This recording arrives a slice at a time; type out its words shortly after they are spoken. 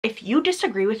If you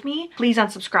disagree with me, please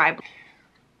unsubscribe.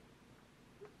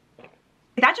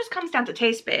 That just comes down to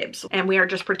taste, babes. And we are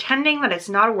just pretending that it's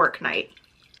not a work night.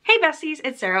 Hey besties,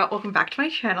 it's Sarah. Welcome back to my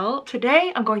channel.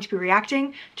 Today, I'm going to be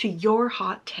reacting to your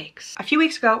hot takes. A few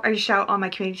weeks ago, I reached out on my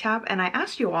community tab and I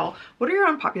asked you all, what are your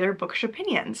unpopular bookish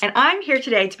opinions? And I'm here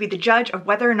today to be the judge of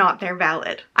whether or not they're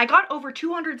valid. I got over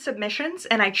 200 submissions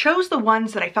and I chose the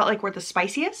ones that I felt like were the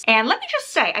spiciest. And let me just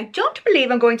say, I don't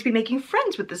believe I'm going to be making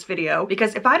friends with this video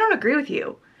because if I don't agree with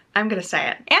you, I'm gonna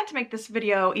say it. And to make this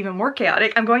video even more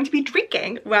chaotic, I'm going to be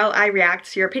drinking while I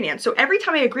react to your opinion. So every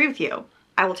time I agree with you,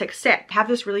 I will take a sip. I have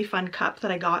this really fun cup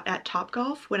that I got at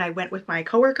Topgolf when I went with my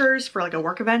coworkers for like a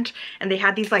work event, and they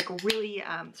had these like really,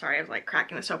 sorry, I was like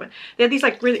cracking this open. They had these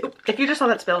like really, if you just saw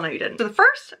that spill, no you didn't. So the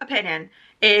first opinion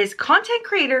is content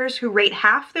creators who rate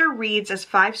half their reads as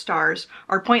 5 stars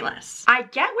are pointless. I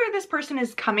get where this person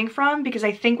is coming from because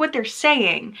I think what they're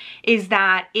saying is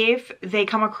that if they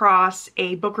come across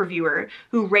a book reviewer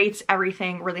who rates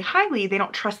everything really highly, they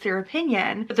don't trust their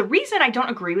opinion. But the reason I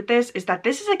don't agree with this is that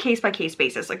this is a case-by-case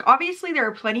basis. Like obviously there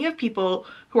are plenty of people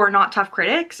who are not tough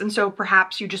critics, and so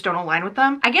perhaps you just don't align with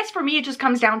them. I guess for me it just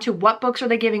comes down to what books are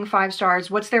they giving 5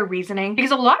 stars, what's their reasoning,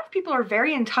 because a lot of people are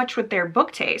very in touch with their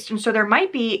book taste, and so there might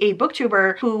be a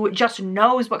booktuber who just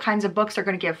knows what kinds of books they're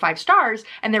going to give 5 stars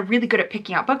and they're really good at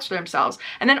picking out books for themselves.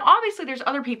 And then obviously there's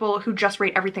other people who just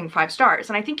rate everything 5 stars,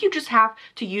 and I think you just have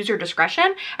to use your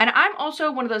discretion. And I'm also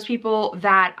one of those people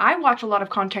that I watch a lot of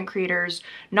content creators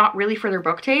not really for their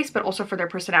book taste but also for their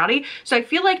personality, so I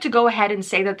feel like to go ahead and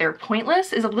say that they're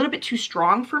pointless is a little bit too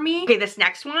strong for me. Okay, this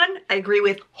next one I agree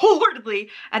with wholeheartedly,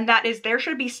 and that is there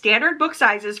should be standard book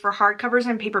sizes for hardcovers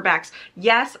and paperbacks.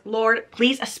 Yes, Lord,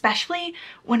 please, especially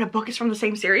when a book is from the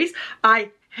same series.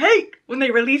 I hate when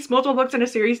they release multiple books in a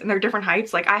series and they're different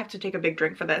heights. Like I have to take a big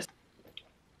drink for this.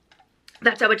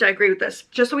 That's how much I agree with this.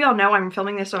 Just so we all know, I'm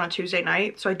filming this on a Tuesday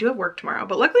night, so I do have work tomorrow,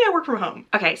 but luckily I work from home.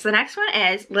 Okay, so the next one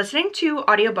is listening to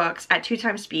audiobooks at 2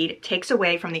 times speed takes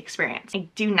away from the experience. I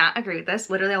do not agree with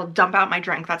this. Literally, I'll dump out my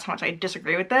drink. That's how much I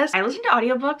disagree with this. I listen to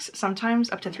audiobooks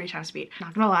sometimes up to 3 times speed.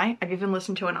 Not gonna lie, I've even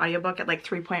listened to an audiobook at like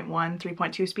 3.1,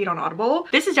 3.2 speed on Audible.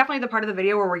 This is definitely the part of the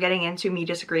video where we're getting into me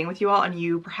disagreeing with you all and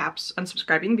you perhaps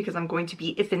unsubscribing because I'm going to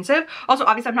be offensive. Also,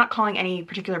 obviously, I'm not calling any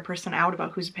particular person out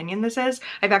about whose opinion this is.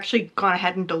 I've actually gone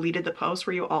ahead and deleted the post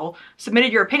where you all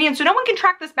submitted your opinion, so no one can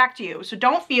track this back to you. So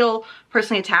don't feel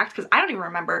personally attacked because I don't even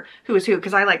remember who is who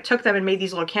because I like took them and made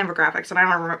these little Canva graphics and I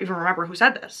don't even remember who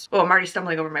said this. Oh, I'm already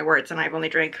stumbling over my words and I've only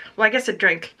drank, well, I guess I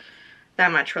drank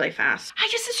that much really fast. I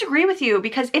just disagree with you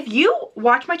because if you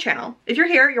watch my channel, if you're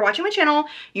here, you're watching my channel,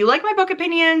 you like my book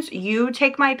opinions, you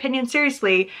take my opinion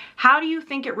seriously, how do you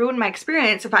think it ruined my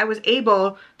experience if I was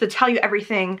able to tell you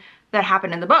everything that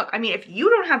happened in the book? I mean, if you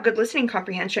don't have good listening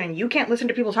comprehension and you can't listen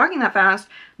to people talking that fast,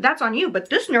 that's on you. But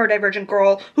this neurodivergent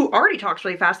girl who already talks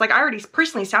really fast, like I already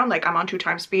personally sound like I'm on 2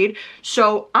 times speed,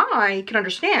 so I can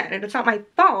understand, and it's not my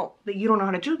fault that you don't know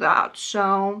how to do that.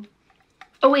 So,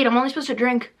 oh wait, I'm only supposed to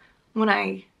drink when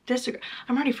I disagree.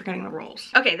 I'm already forgetting the rules.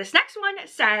 Okay, this next one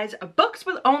says books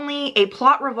with only a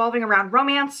plot revolving around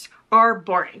romance are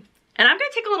boring. And I'm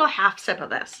gonna take a little half sip of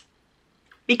this,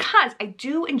 because I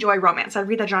do enjoy romance. I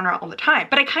read that genre all the time,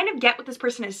 but I kind of get what this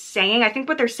person is saying. I think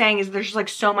what they're saying is there's just like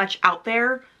so much out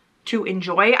there to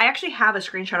enjoy. I actually have a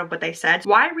screenshot of what they said.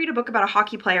 Why read a book about a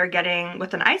hockey player getting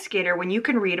with an ice skater when you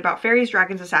can read about fairies,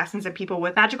 dragons, assassins, and people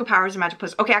with magical powers and magic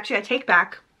places? Okay, actually I take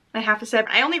back my half a sip.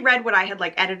 I only read what I had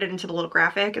like edited into the little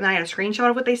graphic, and then I had a screenshot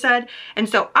of what they said. And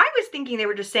so I was thinking they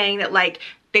were just saying that like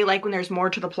they like when there's more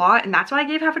to the plot, and that's why I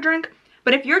gave half a drink.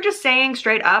 But if you're just saying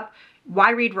straight up,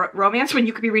 why read romance when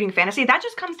you could be reading fantasy? That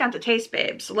just comes down to taste,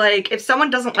 babes. Like, if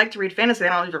someone doesn't like to read fantasy, they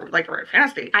don't even like to read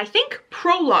fantasy. I think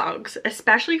prologues,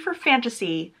 especially for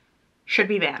fantasy, should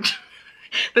be banned.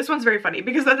 This one's very funny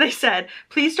because then they said,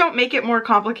 please don't make it more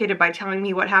complicated by telling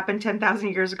me what happened 10,000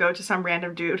 years ago to some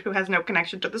random dude who has no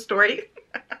connection to the story.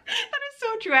 That is so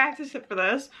true. I have to sip for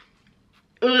this.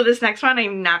 Ooh, this next one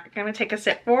I'm not gonna take a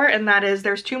sip for, and that is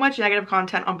there's too much negative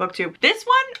content on BookTube. This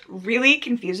one really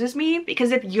confuses me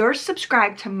because if you're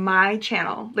subscribed to my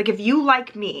channel, like if you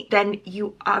like me, then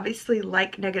you obviously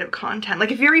like negative content. Like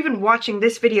if you're even watching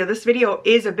this video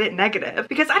is a bit negative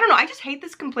because I don't know, I just hate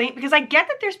this complaint because I get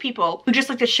that there's people who just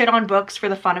like to shit on books for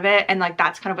the fun of it and like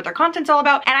that's kind of what their content's all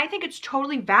about, and I think it's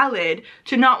totally valid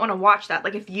to not want to watch that.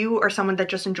 Like if you are someone that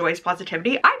just enjoys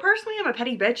positivity, I personally am a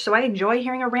petty bitch, so I enjoy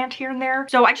hearing a rant here and there.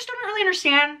 So I just don't really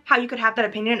understand how you could have that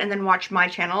opinion and then watch my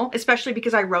channel, especially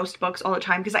because I roast books all the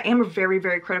time because I am a very,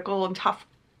 very critical and tough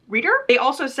reader. They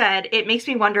also said it makes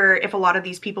me wonder if a lot of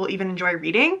these people even enjoy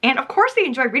reading. And of course they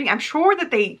enjoy reading. I'm sure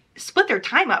that they split their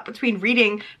time up between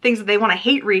reading things that they want to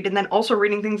hate read and then also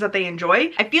reading things that they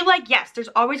enjoy. I feel like, yes, there's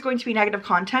always going to be negative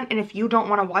content, and if you don't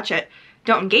want to watch it,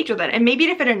 don't engage with it. And maybe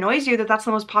if it annoys you that that's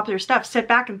the most popular stuff, sit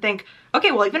back and think,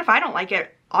 okay, well, even if I don't like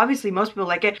it, obviously most people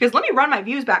like it, because let me run my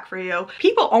views back for you.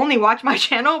 People only watch my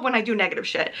channel when I do negative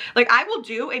shit. Like, I will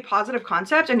do a positive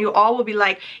concept and you all will be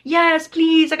like, yes,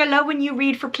 please, like I love when you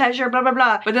read for pleasure, blah, blah,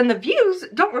 blah. But then the views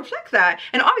don't reflect that.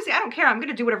 And obviously I don't care. I'm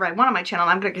gonna do whatever I want on my channel.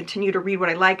 I'm gonna continue to read what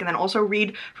I like and then also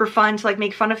read for fun to like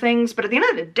make fun of things. But at the end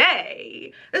of the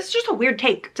day, this is just a weird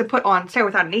take to put on Sarah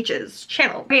Without an H's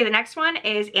channel. Okay, the next one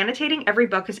is annotating every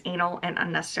book is anal and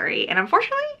unnecessary. And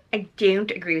unfortunately, I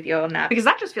don't agree with you on that, because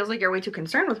that just feels like you're way too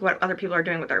concerned with what other people are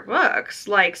doing with their books.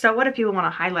 Like, so what if people want to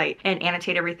highlight and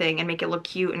annotate everything and make it look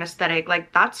cute and aesthetic?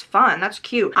 Like, that's fun, that's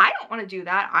cute. I don't want to do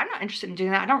that. I'm not interested in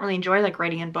doing that. I don't really enjoy like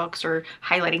writing in books or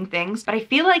highlighting things, but I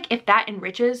feel like if that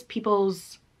enriches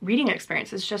people's reading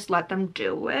experiences, just let them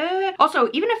do it. Also,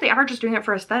 even if they are just doing it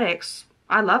for aesthetics,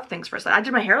 I love things for aesthetics. I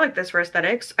did my hair like this for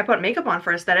aesthetics. I put makeup on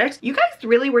for aesthetics. You guys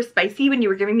really were spicy when you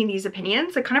were giving me these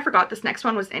opinions. I kind of forgot this next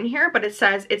one was in here, but it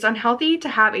says, it's unhealthy to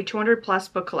have a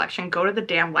 200+ book collection. Go to the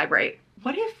damn library.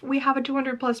 What if we have a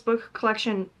 200+ book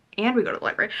collection and we go to the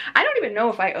library? I don't even know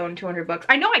if I own 200 books.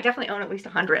 I know I definitely own at least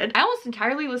 100. I almost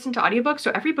entirely listen to audiobooks,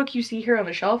 so every book you see here on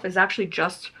the shelf is actually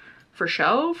just for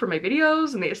show, for my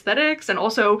videos and the aesthetics, and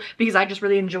also because I just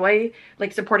really enjoy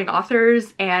like supporting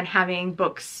authors and having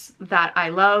books that I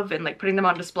love and like putting them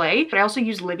on display. But I also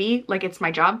use Libby like it's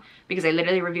my job because I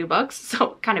literally review books,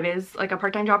 so it kind of is like a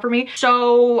part-time job for me. So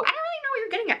I don't really know what you're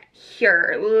getting at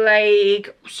here.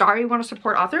 Like, sorry you want to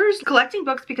support authors? Collecting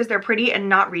books because they're pretty and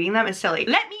not reading them is silly.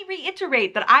 Let me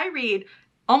reiterate that I read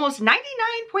almost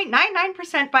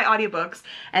 99.99% by audiobooks,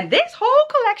 and this whole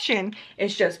collection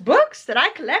is just books that I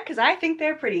collect because I think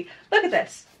they're pretty. Look at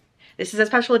this. This is a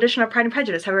special edition of Pride and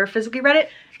Prejudice. Have I ever physically read it?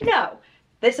 No.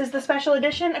 This is the special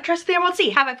edition of Trust the Emerald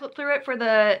Sea. Have I flipped through it for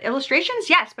the illustrations?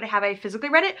 Yes, but have I physically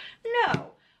read it?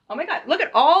 No. Oh my god, look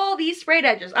at all these sprayed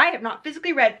edges. I have not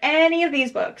physically read any of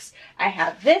these books. I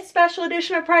have this special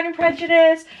edition of Pride and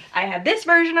Prejudice. I have this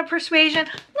version of Persuasion.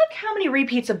 Look how many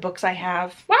repeats of books I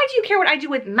have. Why do you care what I do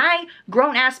with my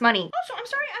grown-ass money? Also, I'm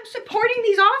sorry, I'm supporting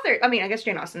these authors. I mean, I guess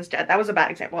Jane Austen's dead. That was a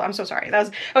bad example. I'm so sorry. That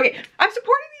was, okay, I'm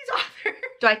supporting these authors.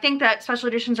 Do I think that special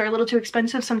editions are a little too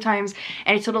expensive sometimes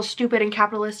and it's a little stupid and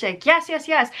capitalistic? Yes, yes,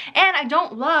 yes. And I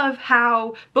don't love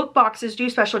how book boxes do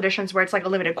special editions where it's like a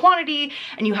limited quantity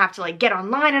and you have to like get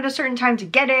online at a certain time to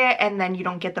get it, and then you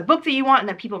don't get the book that you want and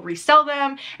then people resell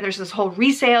them and there's this whole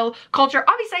resale culture.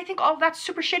 Obviously, I think all of that's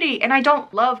super shitty and I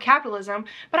don't love capitalism,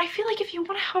 but I feel like if you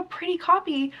want to have a pretty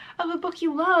copy of a book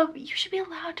you love, you should be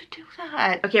allowed to do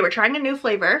that. Okay, we're trying a new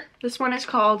flavor. This one is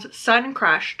called Sun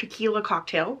Crush Tequila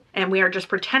Cocktail, and we are just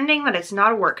pretending that it's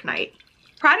not a work night.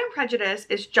 Pride and Prejudice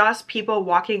is just people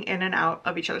walking in and out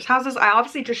of each other's houses. I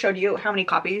obviously just showed you how many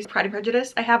copies of Pride and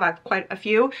Prejudice I have. I have quite a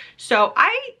few. So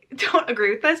I don't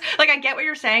agree with this. Like, I get what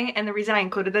you're saying, and the reason I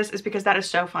included this is because that is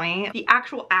so funny. The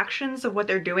actual actions of what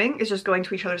they're doing is just going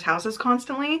to each other's houses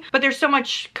constantly, but there's so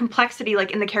much complexity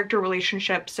like in the character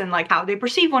relationships and like how they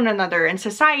perceive one another in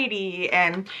society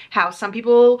and how some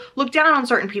people look down on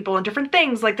certain people and different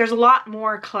things. Like, there's a lot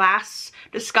more class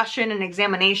discussion and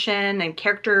examination and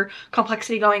character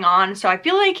complexity going on. So I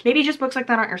feel like maybe just books like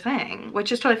that aren't your thing,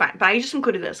 which is totally fine. But I just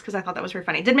included this because I thought that was very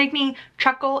funny. It did make me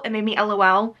chuckle. It made me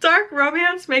LOL. Dark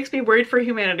romance makes me worried for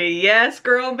humanity. Yes,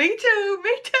 girl, me too,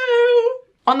 me too.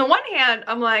 On the one hand,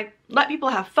 I'm like, let people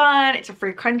have fun. It's a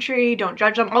free country. Don't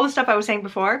judge them. All the stuff I was saying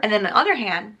before. And then the other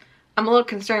hand, I'm a little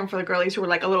concerned for the girlies who are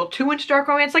like a little too into dark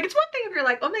romance. Like, it's one thing if you're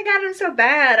like, oh my god, I'm so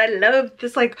bad. I love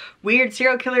this like weird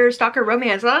serial killer stalker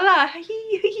romance. La la la.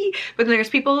 But then there's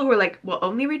people who are like, will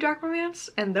only read dark romance.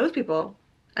 And those people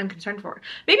I'm concerned for.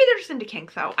 Maybe they're just into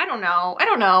kink though. I don't know. I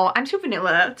don't know. I'm too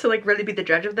vanilla to like really be the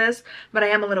judge of this, but I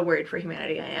am a little worried for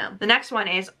humanity. I am. The next one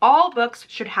is all books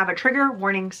should have a trigger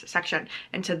warnings section.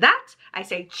 And to that, I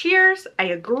say cheers. I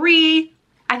agree.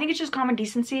 I think it's just common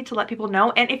decency to let people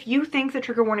know. And if you think the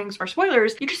trigger warnings are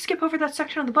spoilers, you just skip over that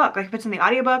section of the book. Like if it's in the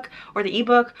audiobook or the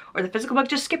ebook or the physical book,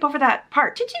 just skip over that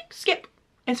part. Skip.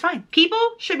 It's fine. People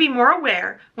should be more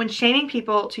aware when shaming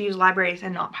people to use libraries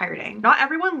and not pirating. Not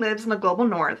everyone lives in the global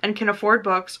north and can afford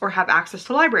books or have access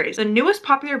to libraries. The newest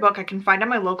popular book I can find at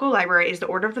my local library is The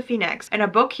Order of the Phoenix, and a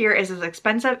book here is as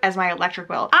expensive as my electric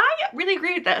bill. I really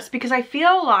agree with this because I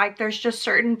feel like there's just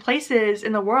certain places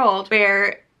in the world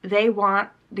where they want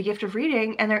the gift of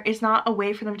reading and there is not a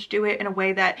way for them to do it in a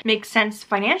way that makes sense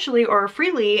financially or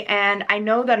freely. And I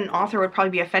know that an author would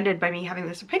probably be offended by me having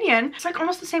this opinion. It's like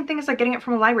almost the same thing as like getting it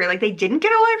from a library. Like they didn't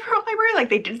get it from a library, like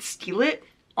they didn't steal it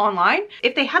online.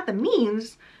 If they had the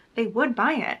means, they would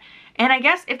buy it. And I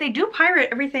guess if they do pirate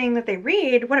everything that they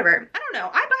read, whatever, I don't know.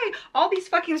 I buy all these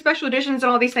fucking special editions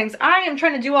and all these things. I am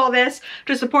trying to do all this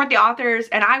to support the authors,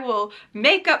 and I will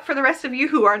make up for the rest of you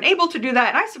who are unable to do that,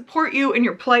 and I support you in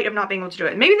your plight of not being able to do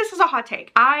it. Maybe this is a hot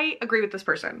take. I agree with this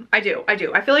person. I do. I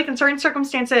feel like in certain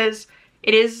circumstances,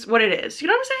 it is what it is. You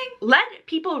know what I'm saying? Let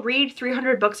people read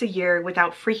 300 books a year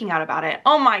without freaking out about it.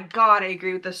 Oh my God, I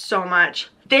agree with this so much.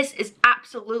 This is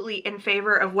absolutely in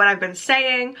favor of what I've been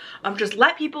saying. Just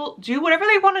let people do whatever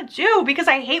they want to do, because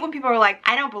I hate when people are like,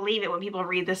 I don't believe it when people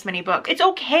read this many books. It's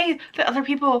okay that other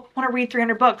people want to read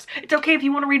 300 books. It's okay if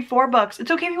you want to read 4 books.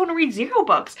 It's okay if you want to read 0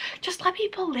 books. Just let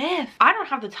people live. I don't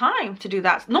have the time to do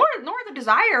that, nor the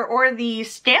desire or the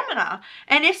stamina.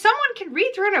 And if someone can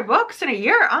read 300 books in a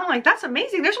year, I'm like, that's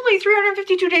amazing. There's only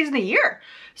 352 days in a year.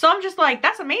 So I'm just like,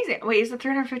 that's amazing. Wait, is it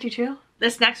 352?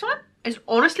 This next one is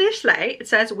honestly a slay. It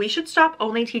says we should stop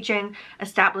only teaching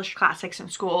established classics in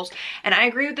schools. And I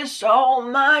agree with this so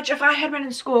much. If I had been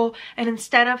in school and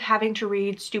instead of having to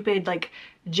read stupid like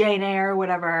Jane Eyre or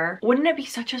whatever, wouldn't it be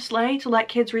such a slay to let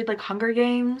kids read like Hunger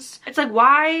Games? It's like,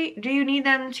 why do you need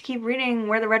them to keep reading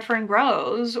Where the Red Fern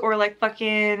Grows or like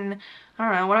fucking, I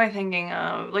don't know, what am I thinking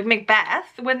of? Like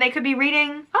Macbeth, when they could be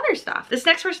reading other stuff. This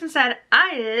next person said,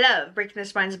 I love Breaking the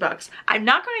Spines of books. I'm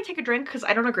not going to take a drink because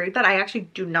I don't agree with that. I actually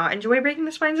do not enjoy Breaking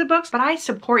the Spines of books, but I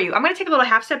support you. I'm going to take a little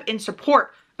half step in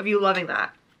support of you loving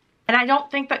that. And I don't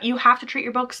think that you have to treat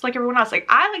your books like everyone else. Like,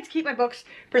 I like to keep my books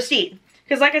pristine.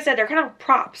 Because like I said, they're kind of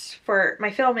props for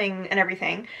my filming and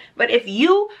everything. But if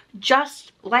you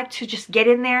just like to just get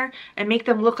in there and make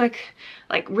them look like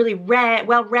really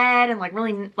well read and like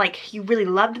really like you really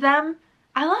loved them,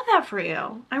 I love that for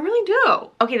you. I really do.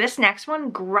 Okay, this next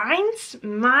one grinds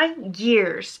my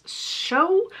gears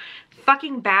so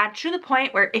fucking bad, to the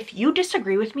point where if you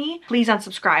disagree with me, please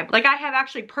unsubscribe. Like, I have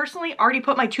actually personally already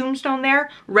put my tombstone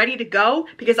there ready to go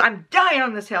because I'm dying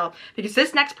on this hill. Because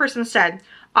this next person said,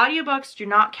 audiobooks do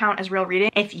not count as real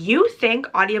reading. If you think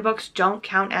audiobooks don't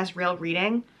count as real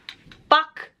reading,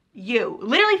 fuck you.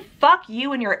 Literally fuck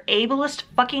you and your ableist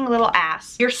fucking little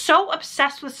ass. You're so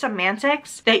obsessed with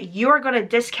semantics that you're gonna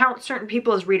discount certain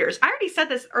people as readers. I already said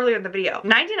this earlier in the video.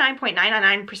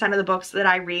 99.999% of the books that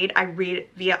I read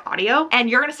via audio, and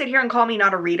you're gonna sit here and call me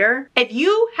not a reader. If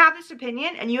you have this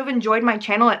opinion and you have enjoyed my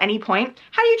channel at any point,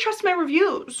 how do you trust my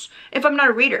reviews if I'm not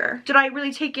a reader? Did I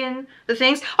really take in the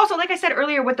things? Also, like I said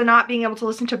earlier with the not being able to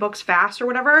listen to books fast or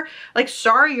whatever, like,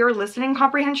 sorry your listening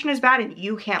comprehension is bad and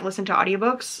you can't listen to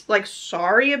audiobooks. Like,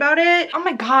 sorry about it. Oh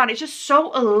my God, it's just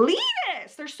so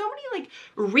elitist. There's so many like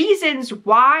reasons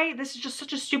why this is just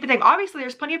such a stupid thing. Obviously,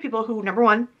 there's plenty of people who, number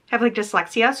one, have like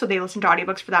dyslexia, so they listen to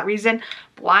audiobooks for that reason.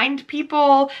 Blind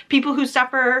people, people who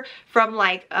suffer from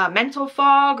like mental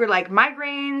fog or like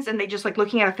migraines, and they just like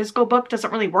looking at a physical book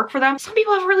doesn't really work for them. Some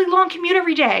people have a really long commute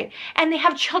every day and they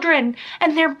have children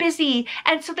and they're busy,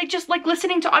 and so they just like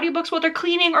listening to audiobooks while they're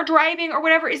cleaning or driving or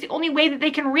whatever is the only way that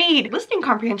they can read. Listening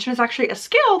comprehension is actually a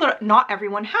skill that not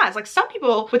everyone has. Like, some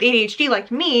people with ADHD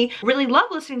like me really love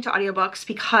listening to audiobooks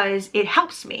because it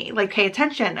helps me like pay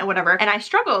attention and whatever, and I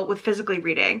struggle with physically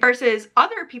reading. Versus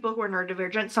other people who are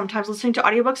neurodivergent, sometimes listening to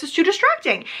audiobooks is too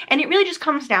distracting. And it really just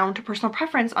comes down to personal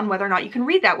preference on whether or not you can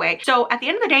read that way. So at the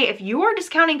end of the day, if you are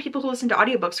discounting people who listen to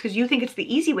audiobooks because you think it's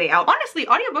the easy way out, honestly,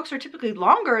 audiobooks are typically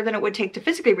longer than it would take to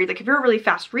physically read. Like, if you're a really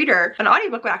fast reader, an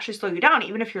audiobook would actually slow you down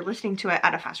even if you're listening to it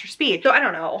at a faster speed. So I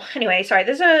don't know. Anyway, sorry,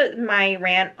 this is my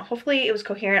rant. Hopefully it was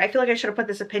coherent. I feel like I should have put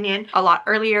this opinion a lot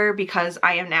earlier because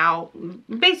I am now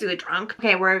basically drunk.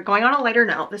 Okay, we're going on a lighter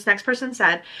note. This next person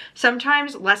said,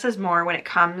 sometimes less is more when it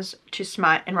comes to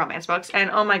smut and romance books. And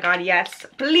oh my God, yes,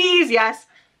 please, yes.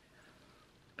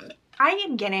 I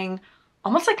am getting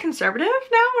almost like conservative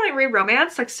now when I read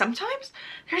romance. Like, sometimes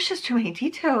there's just too many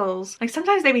details. Like,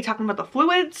 sometimes they be talking about the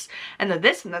fluids and the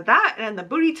this and the that and the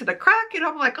booty to the crack, and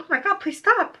I'm like, oh my God, please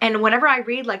stop. And whenever I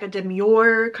read like a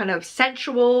demure kind of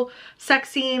sensual sex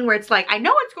scene where it's like, I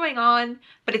know what's going on,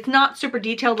 but it's not super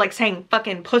detailed, like saying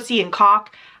fucking pussy and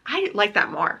cock, I like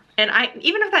that more. And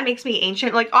even if that makes me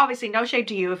ancient, like, obviously no shade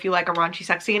to you if you like a raunchy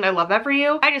sex scene, I love that for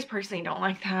you. I just personally don't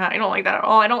like that. I don't like that at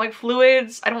all. I don't like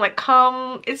fluids. I don't like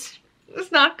cum. It's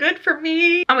not good for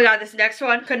me. Oh my God, this next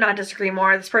one, could not disagree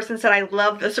more. This person said, I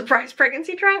love the surprise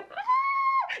pregnancy trap.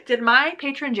 Did my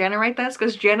patron Jana write this?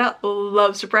 Because Jana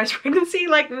loves surprise pregnancy.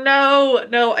 Like,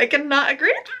 no, I cannot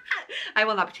agree with that. I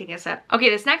will not be taking a sip. Okay,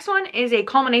 this next one is a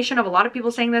culmination of a lot of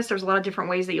people saying this. There's a lot of different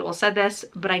ways that you all said this,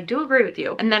 but I do agree with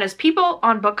you. And that is people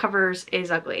on book covers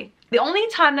is ugly. The only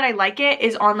time that I like it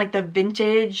is on like the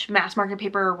vintage mass market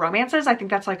paper romances. I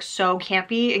think that's like so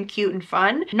campy and cute and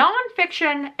fun.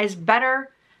 Nonfiction is better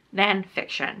than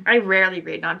fiction. I rarely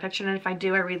read nonfiction, and if I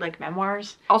do, I read like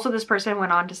memoirs. Also, this person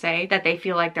went on to say that they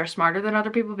feel like they're smarter than other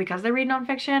people because they read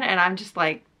nonfiction, and I'm just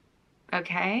like,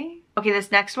 okay. Okay,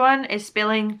 this next one is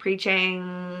spilling,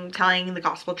 preaching, telling the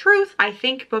gospel truth. I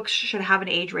think books should have an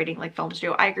age rating like films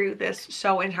do. I agree with this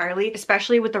so entirely,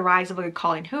 especially with the rise of like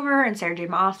Colleen Hoover and Sarah J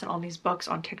Maas and all these books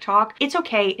on TikTok. It's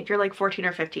okay if you're like 14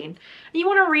 or 15 and you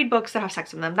want to read books that have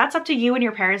sex in them. That's up to you and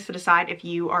your parents to decide if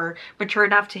you are mature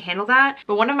enough to handle that.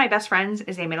 But one of my best friends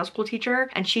is a middle school teacher,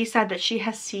 and she said that she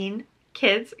has seen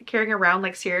kids carrying around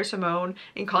like Sierra Simone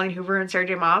and Colleen Hoover and Sarah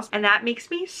J Maas, and that makes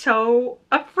me so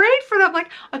afraid for them. Like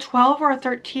a 12 or a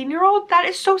 13-year-old, that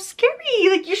is so scary.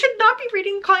 Like, you should not be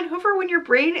reading Colleen Hoover when your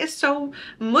brain is so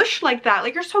mush like that.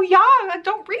 Like, you're so young. Like,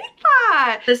 don't read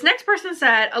that. This next person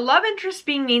said, a love interest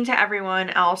being mean to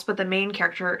everyone else, but the main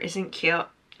character isn't cute.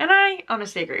 And I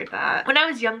honestly agree with that. When I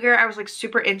was younger, I was like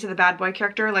super into the bad boy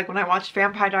character. Like when I watched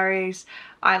Vampire Diaries,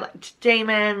 I liked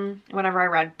Damon. Whenever I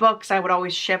read books, I would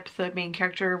always ship the main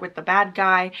character with the bad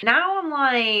guy. Now I'm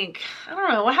like, I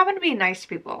don't know, what happened to being nice to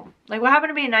people? Like, what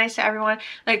happened to being nice to everyone?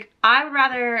 Like, I would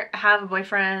rather have a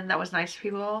boyfriend that was nice to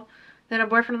people than a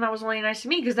boyfriend that was only nice to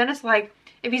me, because then it's like,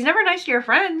 if he's never nice to your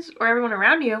friends or everyone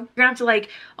around you, you're gonna have to like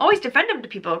always defend him to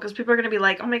people, because people are gonna be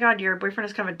like, oh my god, your boyfriend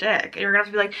is kind of a dick. And you're gonna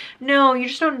have to be like, no, you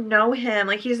just don't know him.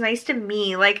 Like, he's nice to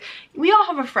me. Like, we all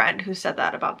have a friend who said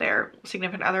that about their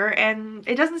significant other, and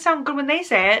it doesn't sound good when they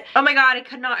say it. Oh my god, I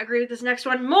could not agree with this next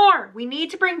one more. We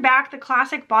need to bring back the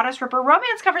classic bodice ripper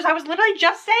romance covers. I was literally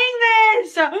just saying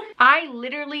this. I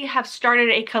literally have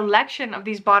started a collection of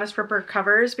these bodice ripper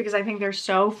covers because I think they're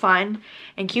so fun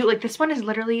and cute. Like, this one is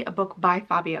literally a book by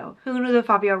Fabio. Who knew that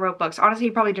Fabio wrote books? Honestly,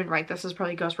 he probably didn't write this. This is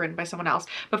probably ghostwritten by someone else.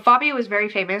 But Fabio is very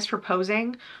famous for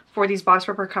posing for these bodice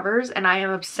ripper covers, and I am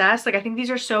obsessed. Like, I think these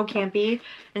are so campy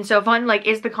and so fun. Like,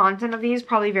 is the content of these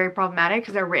probably very problematic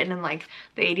because they're written in like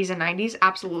the 80s and 90s?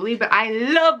 Absolutely. But I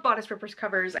love bodice rippers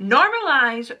covers.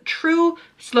 Normalize true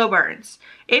slow burns.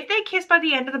 If they kiss by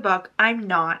the end of the book, I'm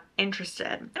not interested.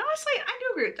 And honestly, I do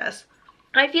agree with this.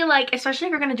 I feel like, especially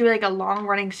if you're gonna do like a long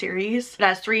running series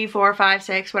that's 3, 4, 5,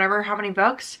 6, whatever, how many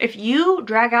books, if you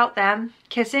drag out them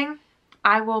kissing,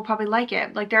 I will probably like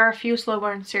it. Like, there are a few slow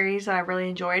burn series that I really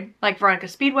enjoyed, like Veronica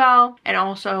Speedwell, and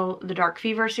also the Dark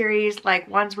Fever series, like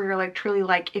ones where you're like truly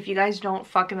like, if you guys don't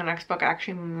fuck in the next book, I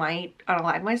actually might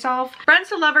unalive myself. Friends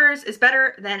to lovers is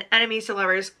better than enemies to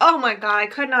lovers. Oh my god, I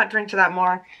could not drink to that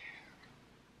more.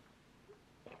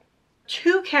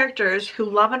 Two characters who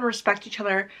love and respect each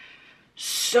other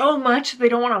so much they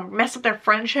don't want to mess up their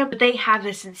friendship, but they have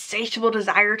this insatiable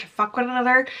desire to fuck one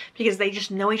another because they just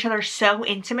know each other so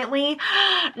intimately.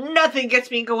 Nothing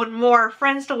gets me going more.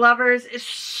 Friends to lovers is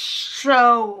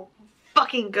so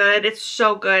fucking good. It's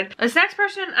so good. This next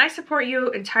person, I support you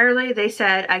entirely. They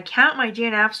said, I count my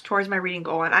DNFs towards my reading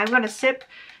goal, and I'm gonna sip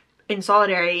in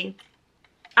solidarity.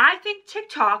 I think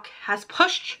TikTok has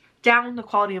pushed down the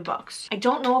quality of books. I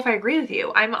don't know if I agree with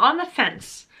you. I'm on the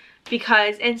fence.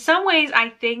 Because in some ways, I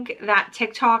think that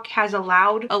TikTok has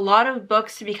allowed a lot of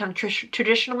books to become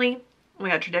traditionally, oh my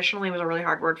god, traditionally was a really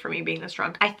hard word for me being this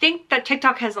drunk. I think that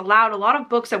TikTok has allowed a lot of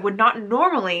books that would not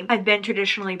normally have been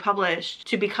traditionally published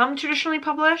to become traditionally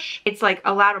published. It's like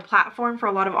allowed a platform for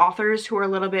a lot of authors who are a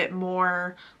little bit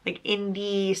more like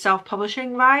indie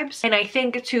self-publishing vibes. And I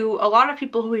think to a lot of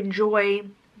people who enjoy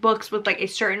books with like a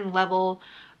certain level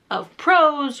of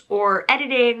prose or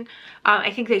editing,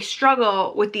 I think they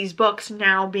struggle with these books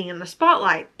now being in the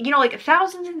spotlight. You know, like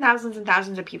thousands and thousands and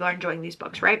thousands of people are enjoying these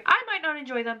books, right? I might not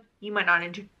enjoy them. You might not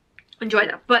enjoy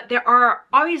them. But there are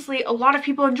obviously a lot of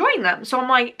people enjoying them. So I'm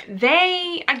like,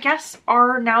 they, I guess,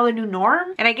 are now the new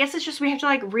norm. And I guess it's just we have to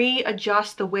like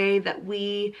readjust the way that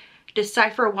we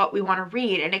decipher what we want to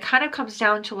read. And it kind of comes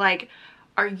down to like,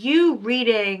 are you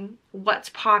reading what's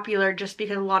popular just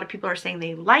because a lot of people are saying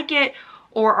they like it?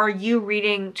 Or are you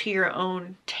reading to your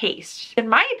own taste? In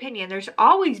my opinion, there's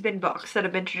always been books that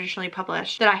have been traditionally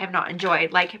published that I have not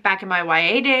enjoyed. Like back in my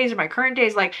YA days or my current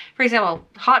days, like for example,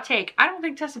 hot take, I don't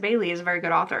think Tessa Bailey is a very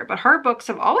good author, but her books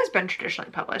have always been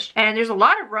traditionally published. And there's a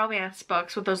lot of romance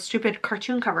books with those stupid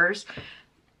cartoon covers,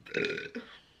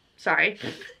 sorry,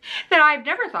 that I've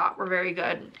never thought were very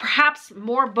good. Perhaps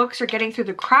more books are getting through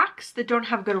the cracks that don't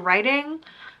have good writing,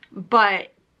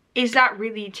 but is that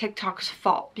really TikTok's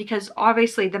fault? Because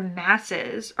obviously the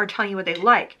masses are telling you what they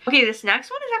like. Okay, this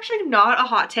next one is actually not a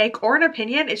hot take or an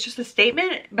opinion. It's just a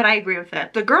statement, but I agree with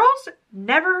it. The girls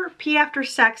never pee after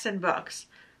sex in books,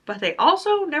 but they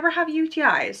also never have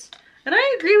UTIs. And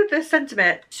I agree with this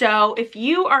sentiment. So if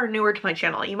you are newer to my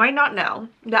channel, you might not know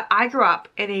that I grew up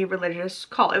in a religious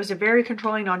cult. It was a very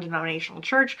controlling non-denominational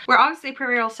church where obviously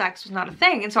premarital sex was not a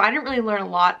thing. And so I didn't really learn a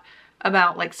lot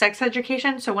about like sex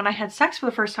education. So when I had sex for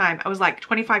the first time, I was like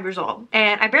 25 years old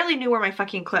and I barely knew where my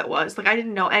fucking clit was. Like I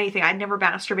didn't know anything. I'd never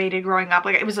masturbated growing up.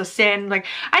 Like it was a sin. Like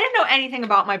I didn't know anything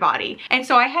about my body. And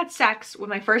so I had sex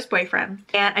with my first boyfriend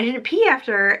and I didn't pee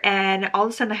after, and all of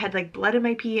a sudden I had like blood in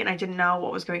my pee and I didn't know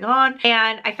what was going on.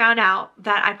 And I found out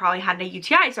that I probably had a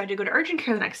UTI. So I had to go to urgent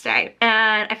care the next day.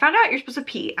 And I found out you're supposed to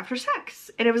pee after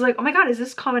sex. And it was like, oh my God, is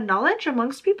this common knowledge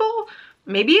amongst people?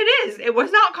 Maybe it is. It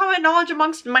was not common knowledge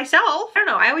amongst myself. I don't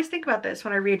know. I always think about this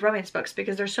when I read romance books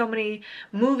because there's so many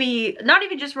not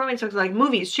even just romance books, like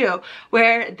movies too,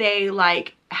 where they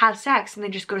like have sex and they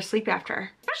just go to sleep after.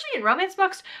 Especially in romance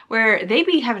books where they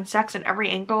be having sex in every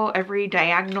angle, every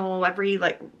diagonal, every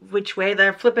like which way.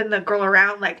 They're flipping the girl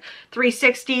around like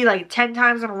 360, like 10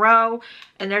 times in a row.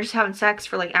 And they're just having sex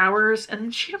for like hours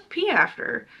and she don't pee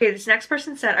after. Okay, this next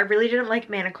person said, I really didn't like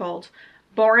Manacled.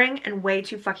 Boring and way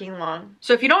too fucking long.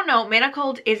 So if you don't know,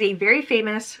 Manacled is a very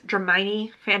famous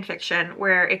Dramini fanfiction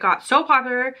where it got so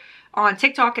popular on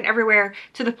TikTok and everywhere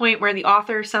to the point where the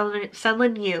author,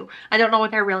 Selin Yu, I don't know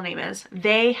what their real name is,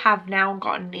 they have now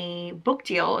gotten a book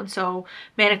deal, and so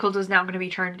Manacled is now going to be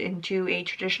turned into a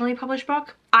traditionally published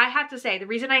book. I have to say, the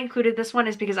reason I included this one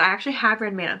is because I actually have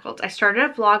read Manacled. I started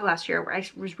a vlog last year where I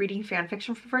was reading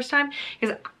fanfiction for the first time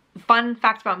because fun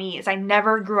fact about me is I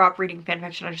never grew up reading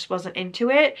fanfiction. I just wasn't into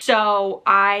it. So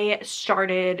I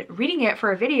started reading it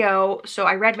for a video. So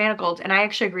I read Manacled and I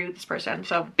actually agree with this person.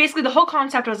 So basically the whole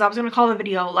concept was I was going to call the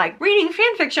video like reading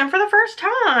fanfiction for the first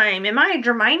time. Am I a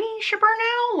Dramini shipper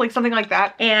now? Like something like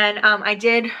that. And I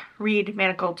did read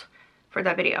Manacled for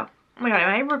that video. Oh my God, am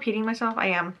I repeating myself? I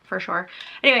am for sure.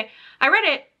 Anyway, I read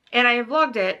it and I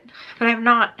vlogged it, but I have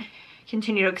not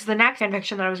continued because the next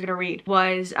fanfiction that I was going to read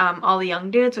was All the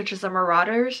Young Dudes, which is a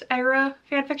Marauders era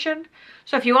fanfiction.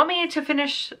 So if you want me to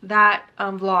finish that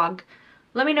vlog,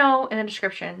 let me know in the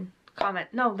description. Comment.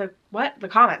 No, the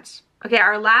comments. Okay,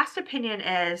 our last opinion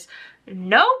is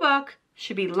no book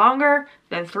should be longer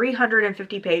than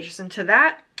 350 pages. And to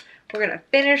that, we're going to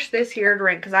finish this here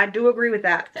drink because I do agree with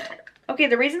that. Okay,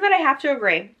 the reason that I have to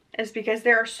agree is because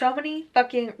there are so many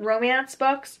fucking romance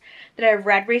books that I've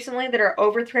read recently that are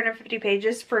over 350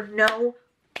 pages for no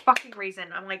fucking reason.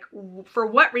 I'm like, for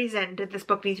what reason did this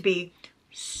book need to be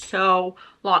so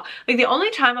long? Like the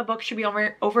only time a book should be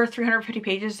over 350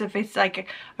 pages is if it's like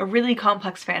a really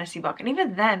complex fantasy book. And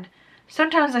even then,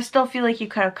 sometimes I still feel like you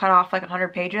could have cut off like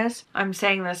 100 pages. I'm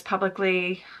saying this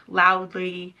publicly,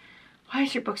 loudly. Why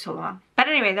is your book so long? But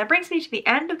anyway, that brings me to the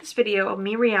end of this video of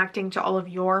me reacting to all of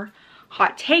your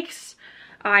hot takes.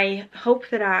 I hope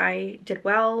that I did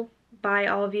well by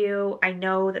all of you. I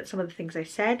know that some of the things I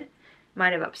said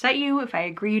might have upset you if I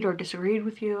agreed or disagreed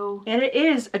with you. And it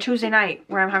is a Tuesday night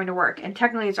where I'm having to work. And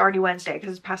technically it's already Wednesday because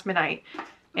it's past midnight.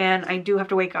 And I do have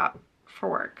to wake up for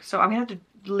work. So I'm gonna have to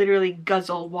literally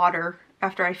guzzle water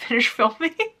after I finish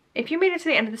filming. If you made it to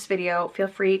the end of this video, feel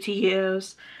free to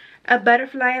use a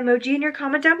butterfly emoji in your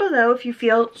comment down below if you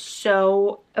feel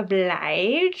so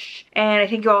obliged. And I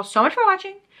thank you all so much for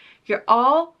watching. You're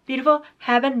all beautiful.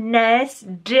 Have a nice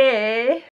day.